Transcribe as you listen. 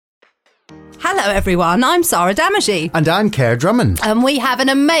Hello everyone, I'm Sarah Damagy. And I'm Kerr Drummond. And we have an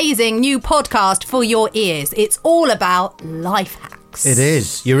amazing new podcast for your ears. It's all about life hacks. It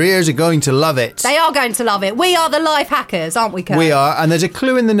is. Your ears are going to love it. They are going to love it. We are the life hackers, aren't we, Kerr? We are, and there's a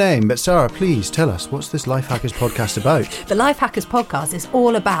clue in the name. But Sarah, please tell us, what's this Life Hackers podcast about? The Life Hackers podcast is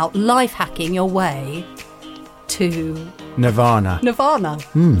all about life hacking your way to... Nirvana.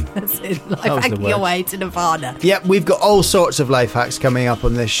 That's it. Life hacking your way to Nirvana. Yep, we've got all sorts of life hacks coming up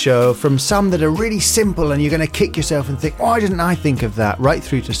on this show, from some that are really simple and you're going to kick yourself and think, why didn't I think of that, right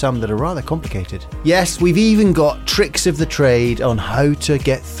through to some that are rather complicated. Yes, we've even got tricks of the trade on how to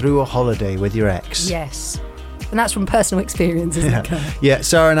get through a holiday with your ex. Yes. And that's from personal experience, isn't it, Kerr? Yeah,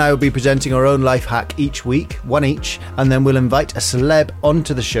 Sarah and I will be presenting our own life hack each week, one each, and then we'll invite a celeb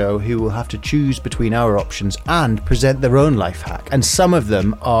onto the show who will have to choose between our options and present their own life hack. And some of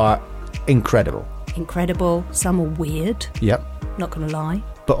them are incredible. Incredible. Some are weird. Yep. Not going to lie.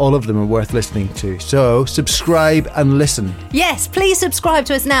 But all of them are worth listening to. So subscribe and listen. Yes, please subscribe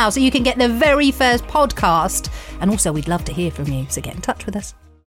to us now so you can get the very first podcast. And also, we'd love to hear from you. So get in touch with us.